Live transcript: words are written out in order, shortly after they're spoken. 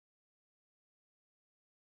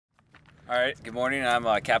All right, good morning. I'm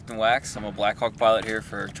Captain Wax. I'm a Black Hawk pilot here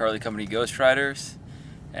for Charlie Company Ghost Riders,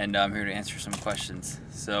 and I'm here to answer some questions.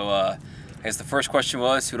 So I guess the first question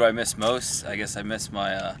was, who do I miss most? I guess I miss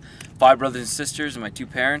my 5 brothers and sisters and my 2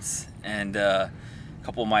 parents, and a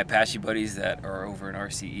couple of my Apache buddies that are over in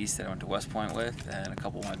RC East that I went to West Point with, and a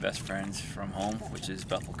couple of my best friends from home, which is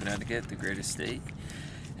Bethel, Connecticut, the greatest state.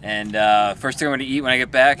 And first thing I'm going to eat when I get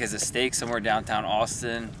back is a steak somewhere downtown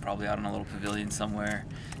Austin, probably out in a little pavilion somewhere,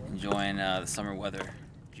 enjoying the summer weather.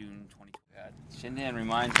 June 22. Shindan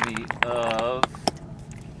reminds me of,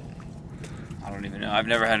 I don't even know, I've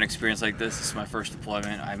never had an experience like this. This is my first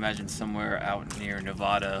deployment. I imagine somewhere out near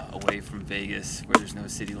Nevada, away from Vegas, where there's no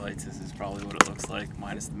city lights. This is probably what it looks like,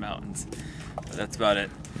 minus the mountains. But that's about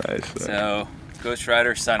it. Nice. So, Ghost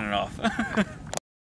Rider signing off.